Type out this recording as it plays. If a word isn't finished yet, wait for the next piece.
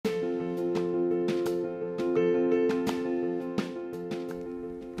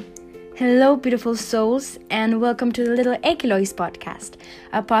Hello, beautiful souls, and welcome to the Little Ekilois podcast,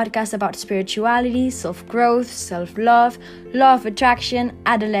 a podcast about spirituality, self-growth, self-love, law of attraction,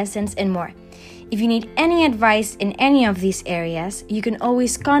 adolescence, and more. If you need any advice in any of these areas, you can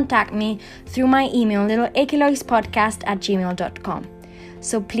always contact me through my email, littleekiloispodcast@gmail.com.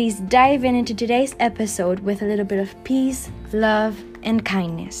 So please dive into today's episode with a little bit of peace, love, and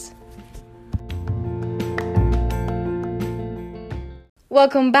kindness.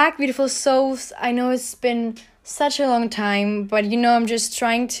 Welcome back, beautiful souls. I know it's been such a long time, but I'm just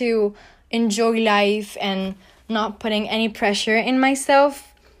trying to enjoy life and not putting any pressure in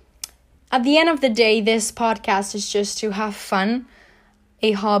myself. At the end of the day, this podcast is just to have fun,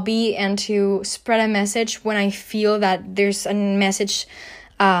 a hobby, and to spread a message when I feel that there's a message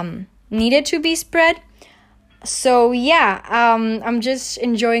needed to be spread. So I'm just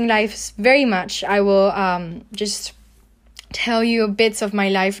enjoying life very much. I will just tell you bits of my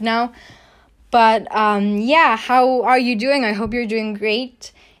life now, but how are you doing? I hope you're doing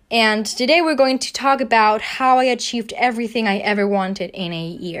great. And today we're going to talk about how I achieved everything I ever wanted in a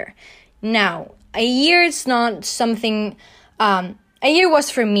year. Now, a year is not something, a year was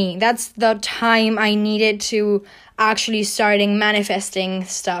for me. That's the time I needed to actually starting manifesting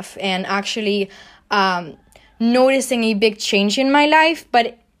stuff and actually noticing a big change in my life.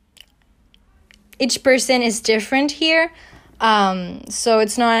 But each person is different here. So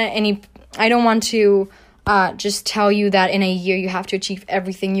it's not I don't want to just tell you that in a year you have to achieve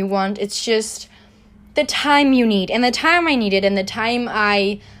everything you want. It's just the time you need and the time I needed and the time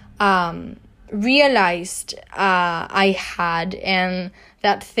I realized I had, and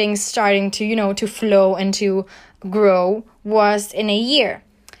that things starting to, to flow and to grow was in a year.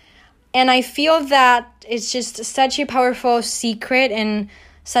 And I feel that it's just such a powerful secret and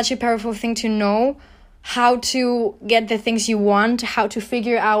such a powerful thing to know, how to get the things you want, how to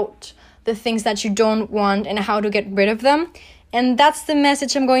figure out the things that you don't want, and how to get rid of them. And that's the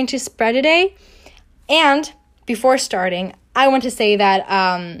message I'm going to spread today. And before starting, I want to say that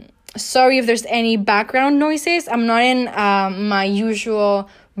sorry if there's any background noises. I'm not in my usual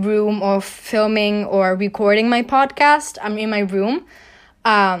room of filming or recording my podcast. I'm in my room.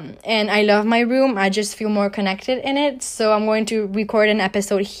 And I love my room. I just feel more connected in it. So I'm going to record an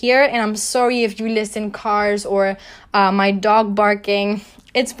episode here. And I'm sorry if you listen cars or my dog barking.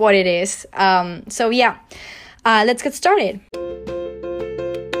 It's what it is. Let's get started.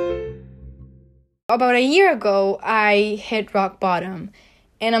 About a year ago, I hit rock bottom.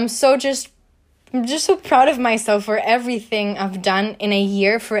 And I'm just so proud of myself for everything I've done in a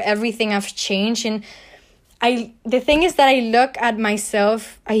year, for everything I've changed. And the thing is that I look at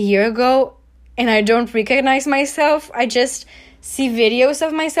myself a year ago and I don't recognize myself. I just see videos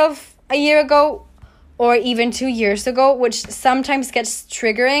of myself a year ago or even 2 years ago, which sometimes gets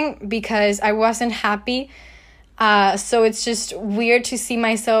triggering because I wasn't happy. So it's just weird to see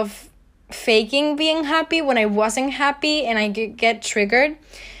myself faking being happy when I wasn't happy, and I get triggered.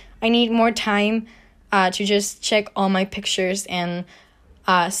 I need more time to just check all my pictures and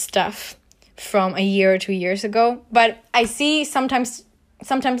stuff from a year or 2 years ago. But I see sometimes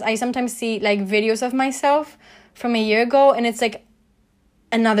see like videos of myself from a year ago, and it's like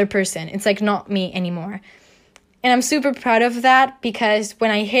another person. It's like not me anymore. And I'm super proud of that, because when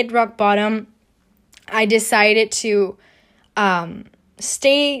I hit rock bottom, I decided to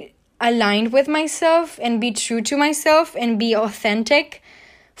stay aligned with myself and be true to myself and be authentic.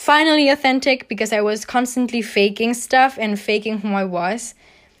 Finally authentic, because I was constantly faking stuff and faking who I was.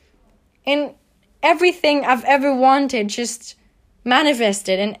 And everything I've ever wanted just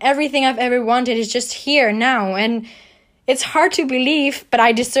manifested, and everything I've ever wanted is just here now. And it's hard to believe, but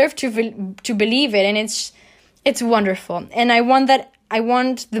I deserve to believe it, and it's wonderful. And I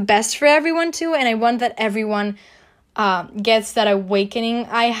want the best for everyone too, and I want that everyone gets that awakening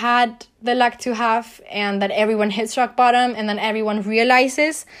I had the luck to have, and that everyone hits rock bottom, and then everyone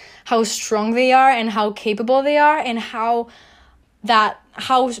realizes how strong they are and how capable they are, and how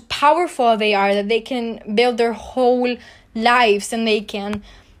powerful they are, that they can build their whole lives and they can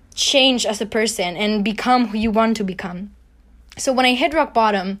change as a person and become who you want to become. So when I hit rock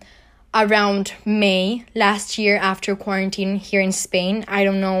bottom around May last year after quarantine here in Spain, I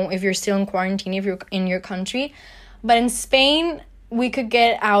don't know if you're still in quarantine if you're in your country, but in Spain we could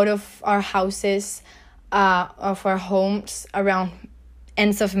get out of our houses, of our homes around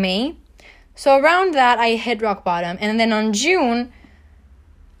ends of May. So around that, I hit rock bottom. And then on June,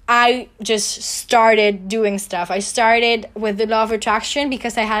 I just started doing stuff. I started with the law of attraction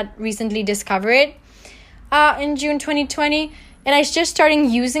because I had recently discovered it in June 2020. And I just started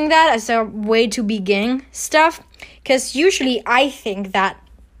using that as a way to begin stuff. Because usually I think that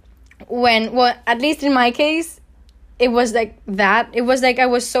well, at least in my case, it was like that. It was like I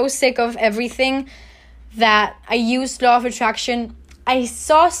was so sick of everything that I used law of attraction. I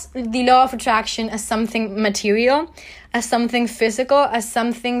saw the law of attraction as something material, as something physical, as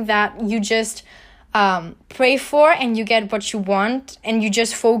something that you just pray for and you get what you want, and you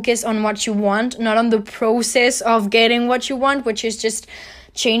just focus on what you want, not on the process of getting what you want, which is just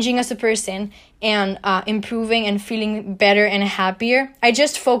changing as a person and improving and feeling better and happier. I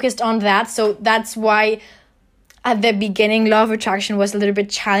just focused on that. So that's why at the beginning, law of attraction was a little bit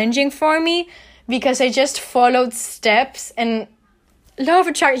challenging for me, because I just followed steps. And law of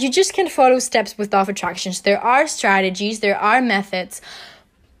attraction, you just can't follow steps with law of attractions. There are strategies, there are methods,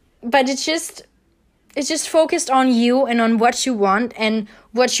 but it's just focused on you and on what you want and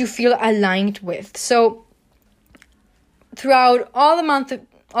what you feel aligned with. So throughout all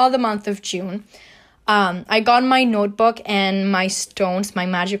the month of June, I got my notebook and my stones, my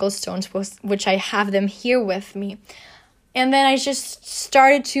magical stones, which I have them here with me. And then I just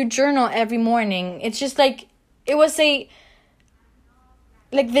started to journal every morning. It's just like, it was I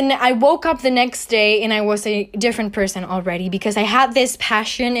woke up the next day and I was a different person already, because I had this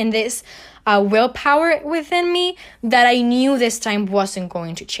passion and this willpower within me that I knew this time wasn't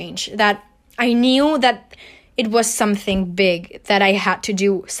going to change. That I knew that it was something big that I had to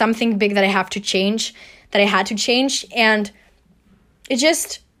do, something big that I had to change. And it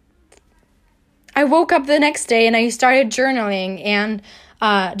just, I woke up the next day and I started journaling and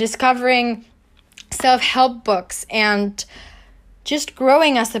discovering self-help books and just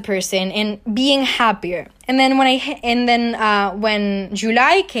growing as a person and being happier. And then when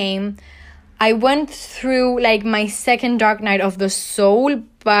July came, I went through like my second dark night of the soul,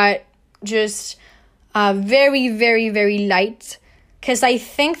 but just very, very, very light. Because I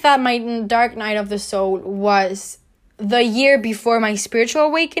think that my dark night of the soul was the year before my spiritual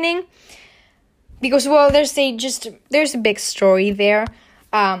awakening. Because, well, there's a big story there.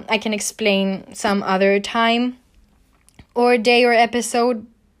 I can explain some other time or day or episode.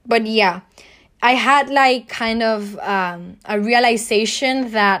 But yeah, I had like kind of a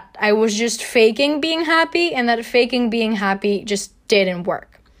realization that I was just faking being happy, and that faking being happy just didn't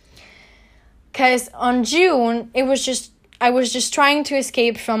work. Because on June, I was just trying to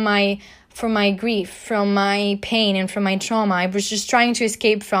escape from my grief, from my pain, and from my trauma. I was just trying to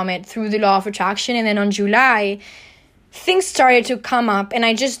escape from it through the law of attraction. And then on July, things started to come up, and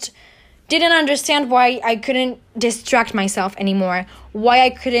I just didn't understand why I couldn't distract myself anymore, why I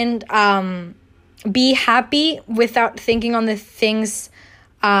couldn't be happy without thinking on the things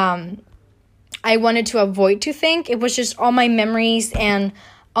I wanted to avoid to think. It was just all my memories, and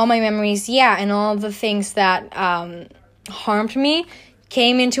all the things that harmed me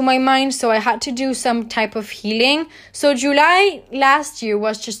came into my mind. So I had to do some type of healing. So July last year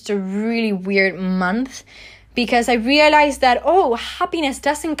was just a really weird month, because I realized that, happiness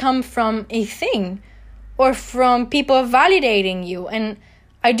doesn't come from a thing or from people validating you. And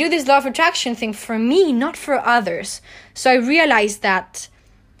I do this law of attraction thing for me, not for others. So I realized that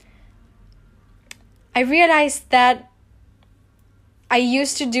I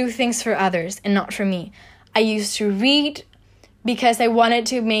used to do things for others and not for me. I used to read because I wanted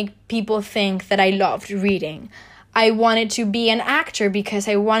to make people think that I loved reading. I wanted to be an actor because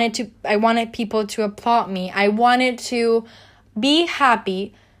I wanted people to applaud me. I wanted to be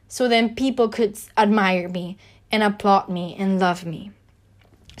happy so then people could admire me and applaud me and love me.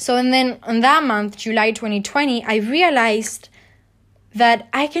 So, and then on that month, July 2020, I realized that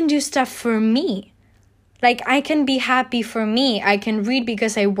I can do stuff for me. Like, I can be happy for me. I can read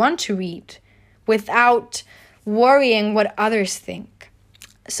because I want to read without worrying what others think.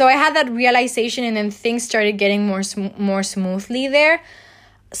 So I had that realization, and then things started getting more smoothly there.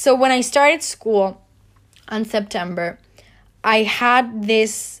 So when I started school on September, I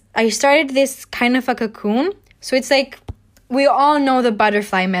started this kind of a cocoon. So it's like, we all know the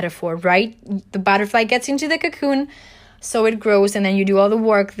butterfly metaphor, right? The butterfly gets into the cocoon, so it grows, and then you do all the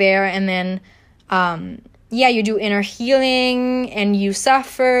work there, and then you do inner healing, and you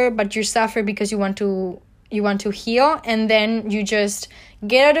suffer, but you suffer because you want to heal, and then you just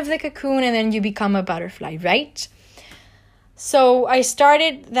get out of the cocoon, and then you become a butterfly, right? So I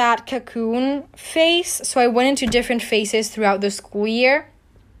started that cocoon phase. So I went into different phases throughout the school year.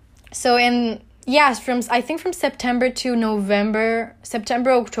 So from September to November,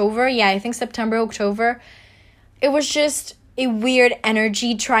 October, it was just a weird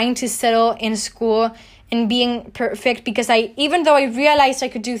energy trying to settle in school and being perfect, because even though I realized I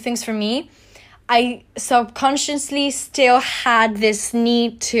could do things for me, I subconsciously still had this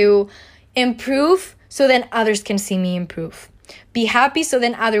need to improve so then others can see me improve. Be happy so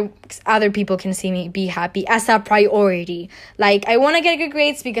then other people can see me be happy as a priority. Like, I want to get good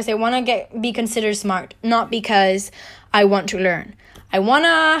grades because I want to be considered smart, not because I want to learn. I want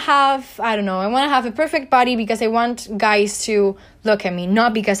to have a perfect body because I want guys to look at me,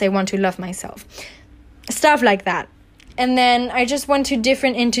 not because I want to love myself. Stuff like that. And then I just went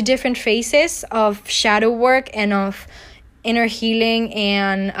into different phases of shadow work and of inner healing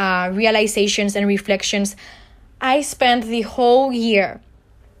and realizations and reflections. I spent the whole year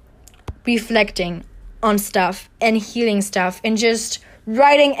reflecting on stuff and healing stuff and just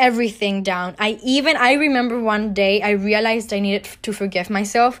writing everything down. I remember one day I realized I needed to forgive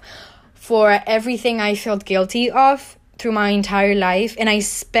myself for everything I felt guilty of through my entire life, and I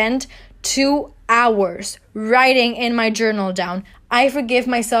spent 2 hours writing in my journal down. I forgive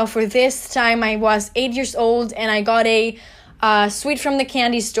myself for this time I was 8 years old and I got a sweet from the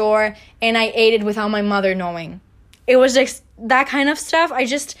candy store and I ate it without my mother knowing. It was just that kind of stuff. I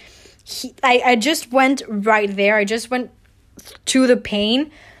just went right there. I just went to the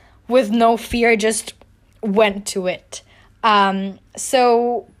pain with no fear. I just went to it.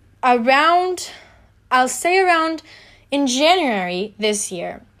 So around in January this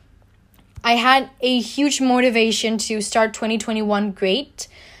year, I had a huge motivation to start 2021 great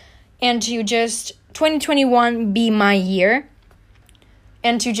and to just 2021 be my year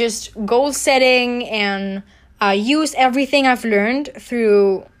and to just goal setting and use everything I've learned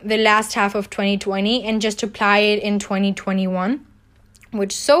through the last half of 2020 and just apply it in 2021,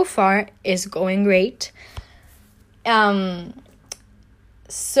 which so far is going great.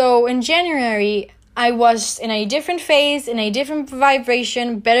 So in January, I was in a different phase, in a different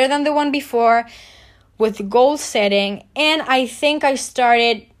vibration, better than the one before, with goal setting, and I think I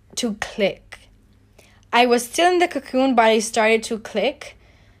started to click. I was still in the cocoon, but I started to click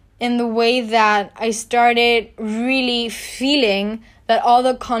in the way that I started really feeling that all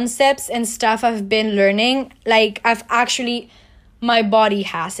the concepts and stuff I've been learning, like my body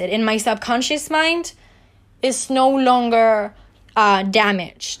has it. In my subconscious mind, is no longer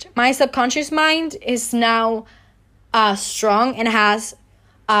damaged. My subconscious mind is now strong and has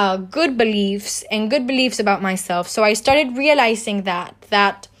good beliefs about myself. So I started realizing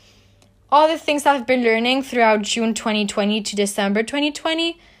that all the things I've been learning throughout June 2020 to December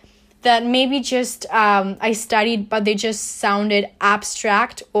 2020, that maybe just I studied, but they just sounded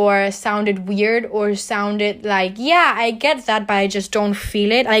abstract or sounded weird or sounded like, yeah, I get that, but I just don't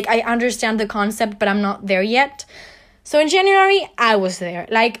feel it. Like, I understand the concept, but I'm not there yet. So in January, I was there.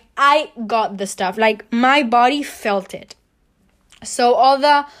 Like, I got the stuff. Like, my body felt it. So all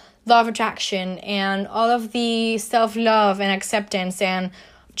the law of attraction and all of the self-love and acceptance and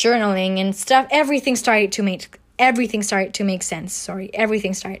journaling and stuff, everything started to make sense. Everything started to make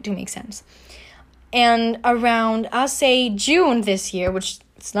sense. And around, I'll say June this year, which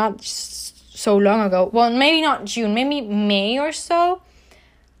it's not so long ago. Well, maybe not June, maybe May or so.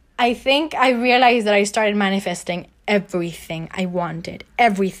 I think I realized that I started manifesting everything I wanted.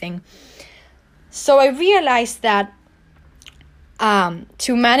 Everything. So I realized that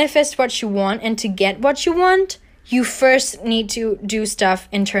to manifest what you want and to get what you want, you first need to do stuff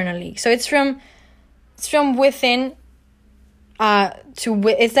internally. So it's from within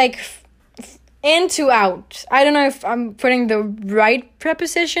it's like in to out. I don't know if I'm putting the right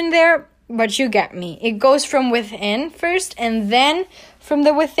preposition there, but you get me. It goes from within first, and then from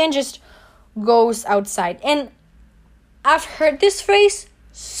the within just goes outside. And I've heard this phrase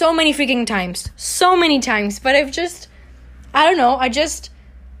so many times, but I just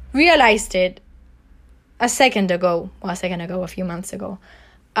realized it a few months ago.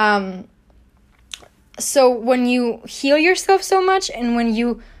 So when you heal yourself so much, and when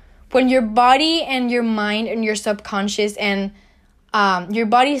your body and your mind and your subconscious and your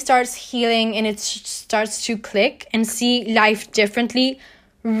body starts healing and it starts to click and see life differently,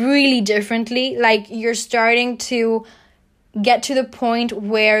 really differently, like you're starting to get to the point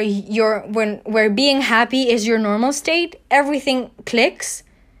where where being happy is your normal state, everything clicks,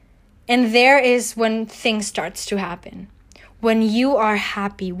 and there is when things starts to happen. When you are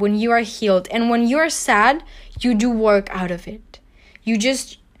happy, when you are healed, and when you are sad, you do work out of it.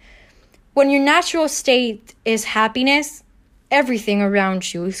 When your natural state is happiness, everything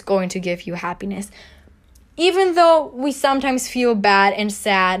around you is going to give you happiness. Even though we sometimes feel bad and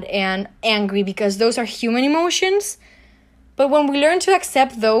sad and angry, because those are human emotions, but when we learn to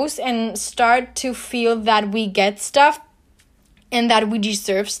accept those and start to feel that we get stuff and that we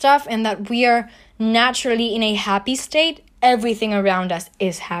deserve stuff and that we are naturally in a happy state, everything around us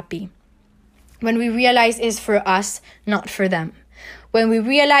is happy. When we realize it's for us, not for them. When we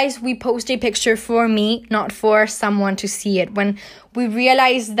realize we post a picture for me, not for someone to see it. When we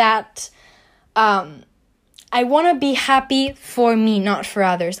realize that I want to be happy for me, not for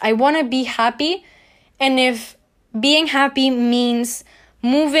others. I want to be happy. And if being happy means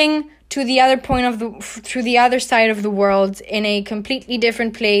moving to the other through the other side of the world in a completely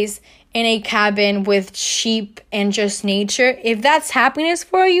different place, in a cabin with sheep and just nature, if that's happiness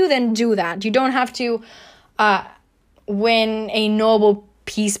for you, then do that. You don't have to win a Nobel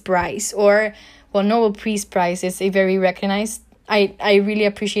Peace Prize Nobel Peace Prize is a very recognized. I really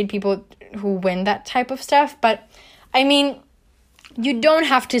appreciate people who win that type of stuff, but I mean, you don't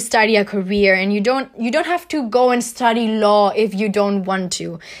have to study a career, and you don't have to go and study law if you don't want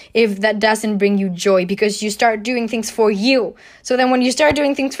to, if that doesn't bring you joy, because you start doing things for you. So then when you start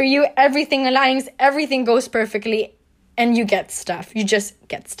doing things for you, everything aligns, everything goes perfectly, and you get stuff. You just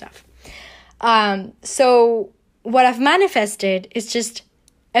get stuff. So what I've manifested is just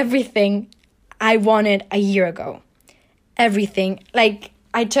everything I wanted a year ago. Everything. Like,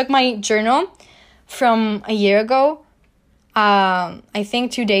 I took my journal from a year ago, I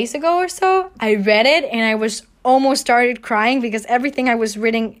think 2 days ago or so. I read it and I was almost started crying because everything I was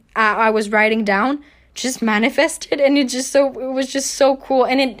writing down just manifested, and it was just so cool.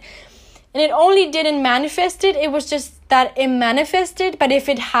 And it only didn't manifest it. It was just that it manifested. But if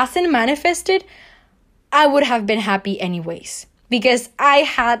it hasn't manifested, I would have been happy anyways, because I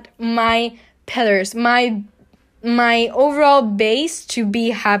had my pillars, my overall base to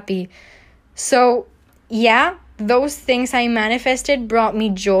be happy. So yeah, those things I manifested brought me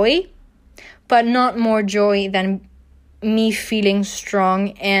joy, but not more joy than me feeling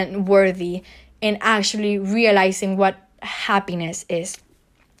strong and worthy and actually realizing what happiness is.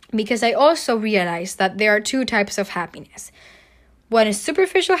 Because I also realized that there are two types of happiness. One is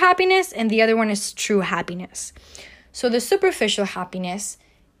superficial happiness and the other one is true happiness. So the superficial happiness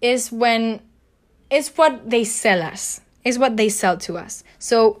is what they sell us, is what they sell to us.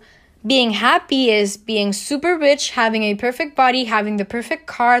 So being happy is being super rich, having a perfect body, having the perfect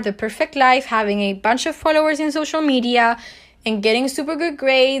car, the perfect life, having a bunch of followers in social media, and getting super good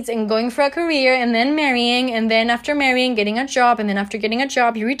grades, and going for a career, and then marrying, and then after marrying, getting a job, and then after getting a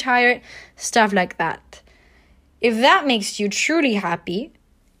job, you retire, stuff like that. If that makes you truly happy,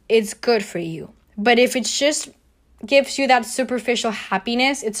 it's good for you. But if it just gives you that superficial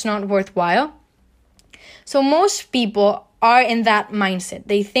happiness, it's not worthwhile. So most people are in that mindset.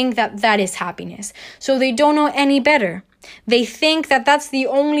 They think that is happiness. So they don't know any better. They think that that's the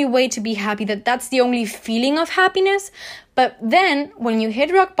only way to be happy, that that's the only feeling of happiness. But then when you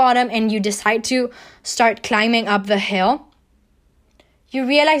hit rock bottom and you decide to start climbing up the hill, you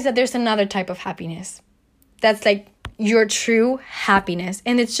realize that there's another type of happiness. That's like your true happiness.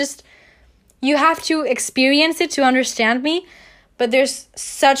 And it's just, you have to experience it to understand me. But there's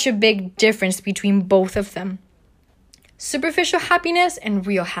such a big difference between both of them. Superficial happiness and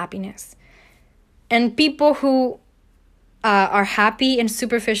real happiness. And people who are happy in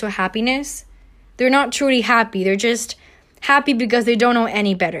superficial happiness, they're not truly happy. They're just happy because they don't know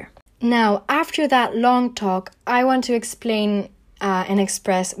any better. Now, after that long talk, I want to explain and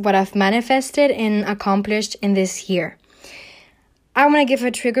express what I've manifested and accomplished in this year. I want to give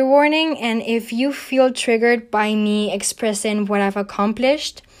a trigger warning, and if you feel triggered by me expressing what I've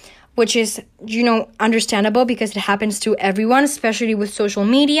accomplished, which is, understandable because it happens to everyone, especially with social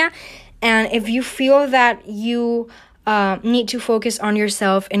media, and if you feel that you need to focus on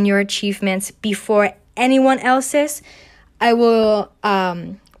yourself and your achievements before anyone else's, I will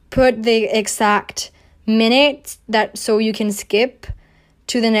put the exact minute so you can skip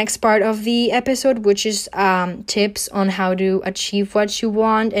to the next part of the episode, which is tips on how to achieve what you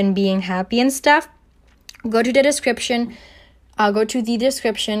want and being happy and stuff. Go to the description. Go to the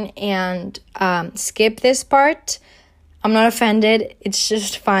description and skip this part. I'm not offended. It's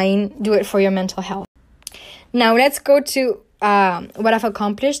just fine. Do it for your mental health. Now let's go to what I've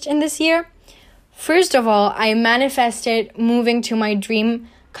accomplished in this year. First of all, I manifested moving to my dream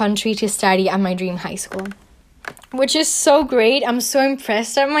country to study at my dream high school, which is so great. I'm so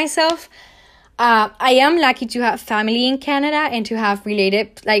impressed at myself. I am lucky to have family in Canada and to have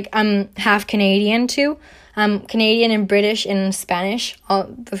related, I'm half Canadian too. I'm Canadian and British and Spanish, all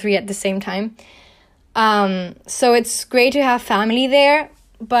the three at the same time. So it's great to have family there.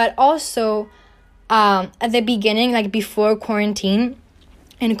 But also, at the beginning, before quarantine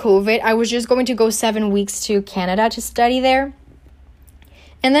and COVID, I was just going to go 7 weeks to Canada to study there.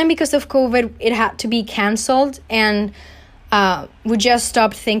 And then because of COVID, it had to be canceled, and we just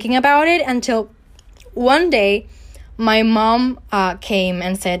stopped thinking about it until one day my mom came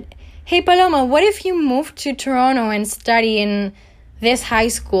and said, "Hey, Paloma, what if you moved to Toronto and study in this high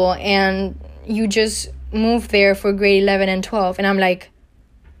school and you just moved there for grade 11 and 12. And I'm like,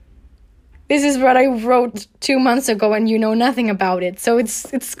 this is what I wrote 2 months ago and you know nothing about it. So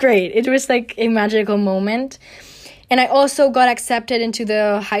it's great. It was like a magical moment. And I also got accepted into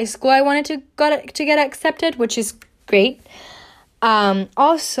the high school I wanted to get accepted, which is great.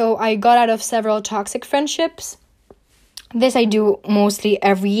 Also, I got out of several toxic friendships. This I do mostly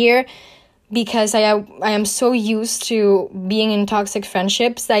every year because I am so used to being in toxic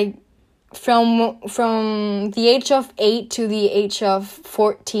friendships. Like from the age of 8 to the age of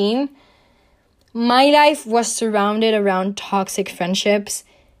 14, my life was surrounded around toxic friendships.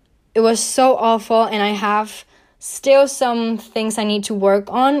 It was so awful, and I have still some things I need to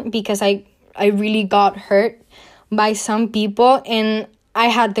work on because I really got hurt by some people, and I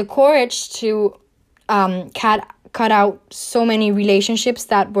had the courage to cut out so many relationships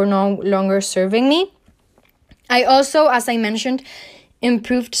that were no longer serving me. I also, as I mentioned,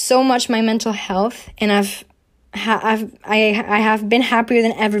 improved so much my mental health, and I have been happier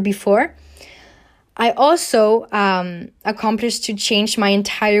than ever before. I also accomplished to change my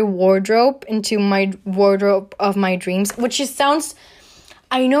entire wardrobe into my wardrobe of my dreams, which sounds,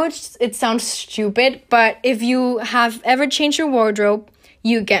 I know it sounds stupid, but if you have ever changed your wardrobe,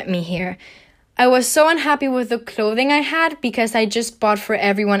 you get me here. I was so unhappy with the clothing I had because I just bought for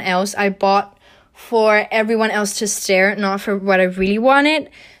everyone else. I bought for everyone else to stare, not for what I really wanted.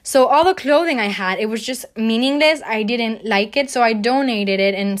 So all the clothing I had, it was just meaningless. I didn't like it, so I donated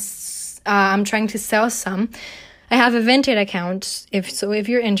it, and I'm trying to sell some. I have a Vinted account. If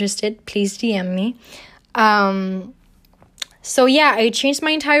you're interested, please DM me. So yeah, I changed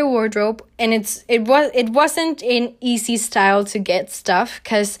my entire wardrobe, and it wasn't an easy style to get stuff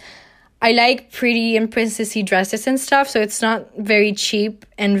because I like pretty and princessy dresses and stuff, so it's not very cheap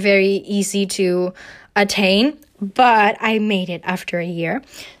and very easy to attain, but I made it after a year.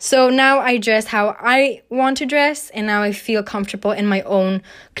 So now I dress how I want to dress, and now I feel comfortable in my own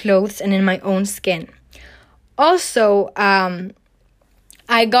clothes and in my own skin. Also,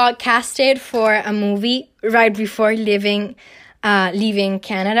 I got casted for a movie right before leaving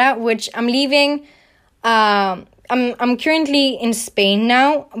Canada, which I'm leaving. I'm currently in Spain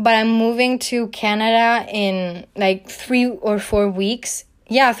now, but I'm moving to Canada in like 3 or 4 weeks.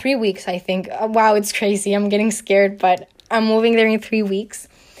 Yeah, 3 weeks, I think. Wow, it's crazy. I'm getting scared, but I'm moving there in 3 weeks.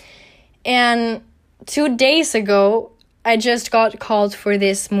 And 2 days ago, I just got called for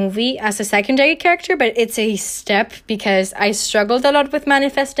this movie as a secondary character, but it's a step because I struggled a lot with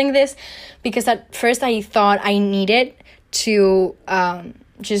manifesting this because at first I thought I needed to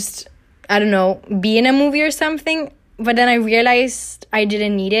be in a movie or something, but then I realized I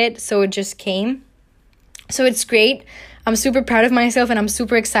didn't need it, so it just came. So it's great. I'm super proud of myself, and I'm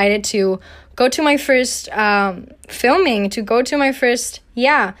super excited to go to my first filming, to go to my first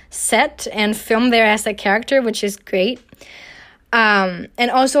set and film there as a character, which is great.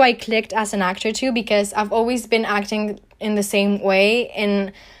 And also I clicked as an actor too because I've always been acting in the same way,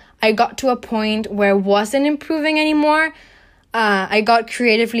 and I got to a point where I wasn't improving anymore. I got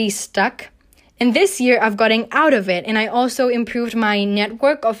creatively stuck. And this year I've gotten out of it, and I also improved my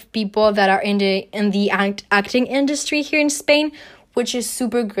network of people that are in the acting industry here in Spain, which is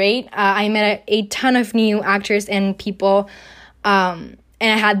super great. I met a ton of new actors and people, and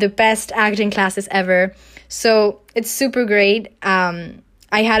I had the best acting classes ever. So it's super great. I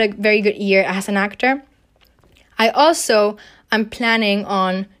had a very good year as an actor. I'm planning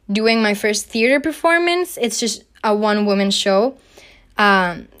on doing my first theater performance. It's just a one-woman show.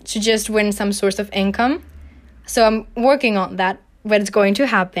 To just win some source of income. So I'm working on that, but it's going to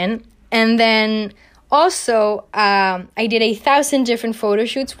happen. And then also, I did 1,000 different photo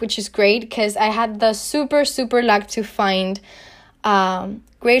shoots, which is great because I had the super, super luck to find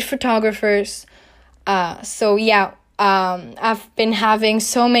great photographers. I've been having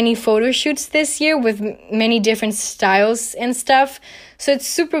so many photo shoots this year with many different styles and stuff. So it's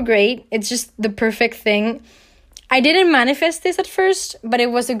super great. It's just the perfect thing. I didn't manifest this at first, but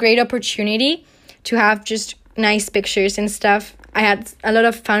it was a great opportunity to have just nice pictures and stuff. I had a lot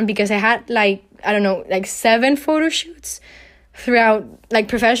of fun because I had 7 photo shoots throughout,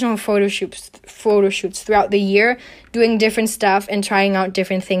 professional photo shoots throughout the year, doing different stuff and trying out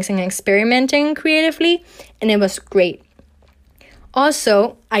different things and experimenting creatively, and it was great.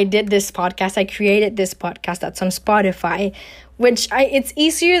 Also, I did this podcast. I created this podcast that's on Spotify, which it's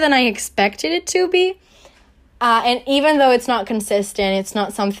easier than I expected it to be. And even though it's not consistent, it's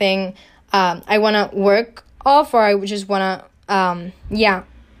not something I want to work off, or I just want to,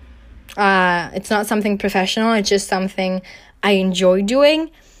 it's not something professional. It's just something I enjoy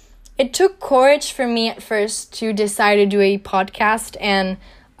doing. it took courage for me at first to decide to do a podcast, and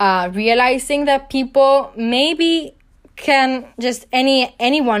realizing that people maybe can just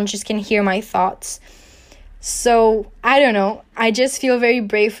anyone just can hear my thoughts. So I don't know, I just feel very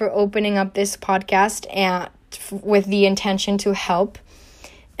brave for opening up this podcast and with the intention to help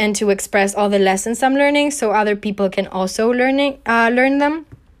and to express all the lessons I'm learning so other people can also learn them.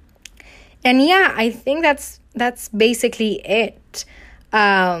 And yeah, I think that's basically it.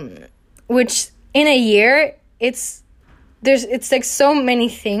 Which in a year, it's like so many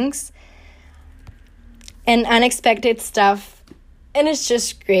things and unexpected stuff, and it's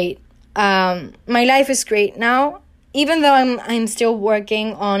just great. My life is great now, even though I'm still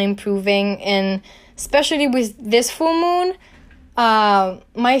working on improving, and especially with this full moon,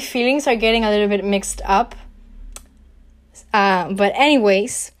 my feelings are getting a little bit mixed up. But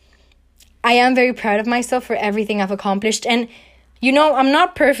anyways, I am very proud of myself for everything I've accomplished. And I'm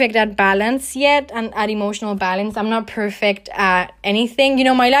not perfect at balance yet, and at emotional balance. I'm not perfect at anything.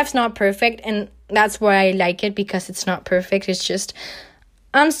 My life's not perfect, and that's why I like it, because it's not perfect. It's just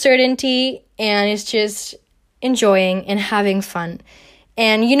uncertainty, and it's just enjoying and having fun.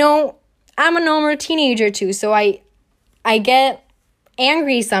 And I'm a normal teenager too, so I get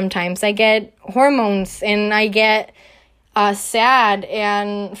angry sometimes. I get hormones, and I get sad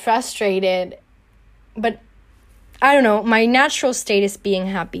and frustrated, but I don't know, my natural state is being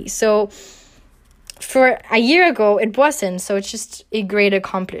happy. So for a year ago, it wasn't. So it's just a great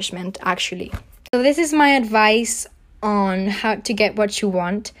accomplishment, actually. So this is my advice on how to get what you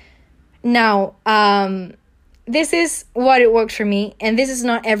want. Now, this is what it worked for me. And this is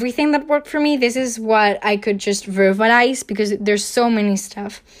not everything that worked for me. This is what I could just verbalize, because there's so many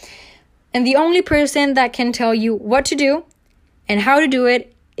stuff. And the only person that can tell you what to do and how to do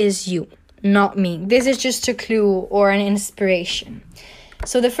it is you, not me. This is just a clue or an inspiration.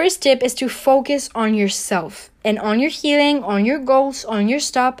 So the first tip is to focus on yourself and on your healing, on your goals, on your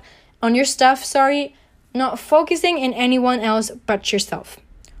stuff, not focusing in anyone else but yourself.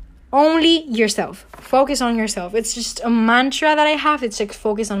 Only yourself. Focus on yourself. It's just a mantra that I have. It's like,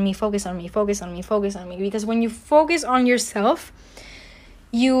 focus on me, focus on me, focus on me, focus on me. Because when you focus on yourself,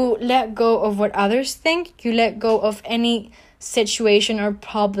 you let go of what others think. You let go of any situation or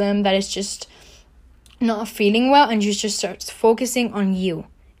problem that is just not feeling well, and you just start focusing on you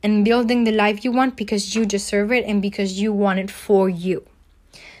and building the life you want, because you deserve it and because you want it for you.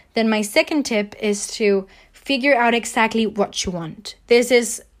 Then my second tip is to figure out exactly what you want. This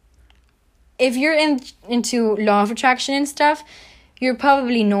is, if you're into law of attraction and stuff, you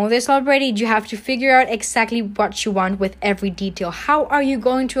probably know this already. You have to figure out exactly what you want with every detail. How are you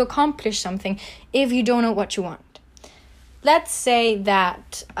going to accomplish something if you don't know what you want? Let's say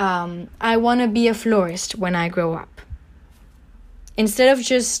that I want to be a florist when I grow up. Instead of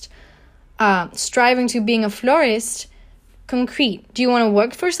just striving to being a florist, concrete. Do you want to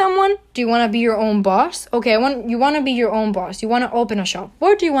work for someone? Do you want to be your own boss? Okay, you want to be your own boss. You want to open a shop.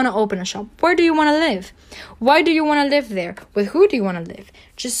 Where do you want to open a shop? Where do you want to live? Why do you want to live there? With who do you want to live?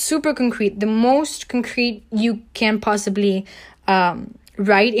 Just super concrete. The most concrete you can possibly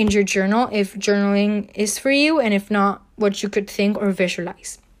write in your journal, if journaling is for you, and if not, what you could think or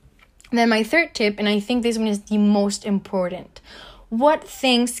visualize. Then my third tip, and I think this one is the most important. What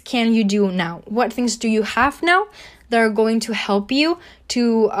things can you do now? What things do you have now that are going to help you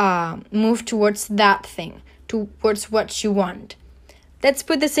to move towards that thing, towards what you want? Let's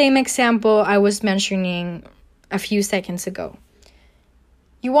put the same example I was mentioning a few seconds ago.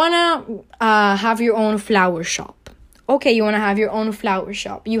 You want to have your own flower shop. Okay, you want to have your own flower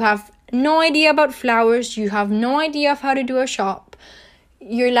shop. You have no idea about flowers. You have no idea of how to do a shop.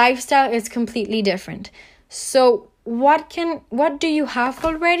 Your lifestyle is completely different. So what do you have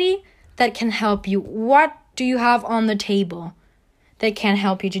already that can help you? What do you have on the table that can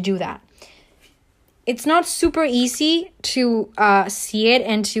help you to do that? It's not super easy to see it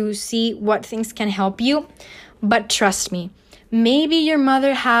and to see what things can help you, but trust me. Maybe your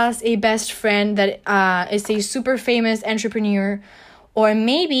mother has a best friend that is a super famous entrepreneur, or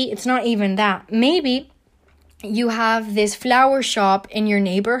maybe it's not even that. Maybe you have this flower shop in your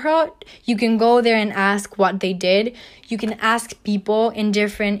neighborhood. You can go there and ask what they did. You can ask people in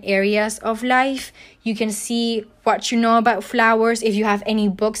different areas of life. You can see what you know about flowers. If you have any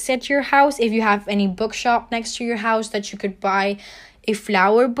books at your house, if you have any bookshop next to your house that you could buy a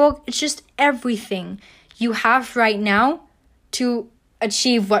flower book. It's just everything you have right now to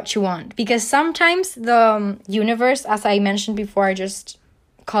achieve what you want. Because sometimes the universe, as I mentioned before, I just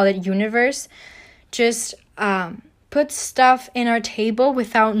call it universe, just put stuff in our table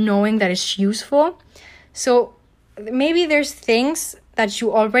without knowing that it's useful. So maybe there's things that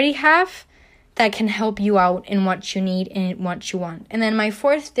you already have that can help you out in what you need and what you want. And then my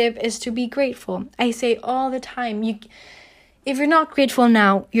fourth tip is to be grateful. I say all the time, if you're not grateful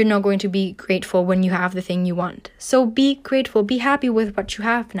now, you're not going to be grateful when you have the thing you want. So be grateful, be happy with what you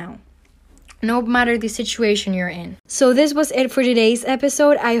have now, no matter the situation you're in. So this was it for today's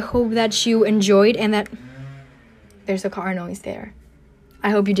episode. I hope that you enjoyed and that there's a car noise there. I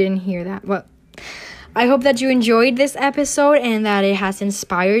hope you didn't hear that. Well, I hope that you enjoyed this episode and that it has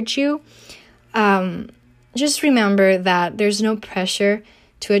inspired you. Just remember that there's no pressure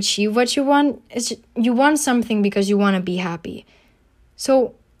to achieve what you want. You want something because you want to be happy.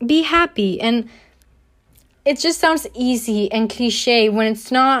 So be happy. And it just sounds easy and cliche when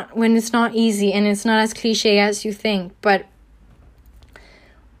it's not easy and it's not as cliche as you think. But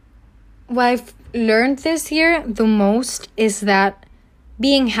what I've learned this year the most is that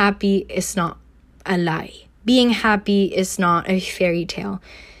being happy is not a lie. Being happy is not a fairy tale.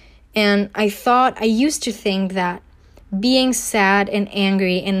 And I used to think that being sad and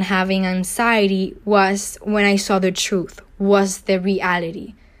angry and having anxiety was, when I saw the truth, was the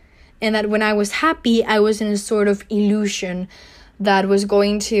reality. And that when I was happy, I was in a sort of illusion that was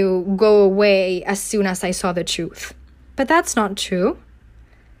going to go away as soon as I saw the truth. But that's not true.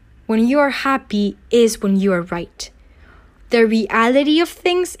 When you are happy is when you are right. The reality of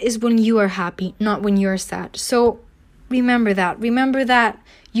things is when you are happy, not when you are sad. So remember that. Remember that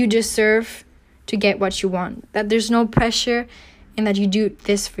you deserve to get what you want, that there's no pressure, and that you do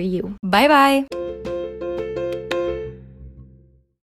this for you. Bye-bye.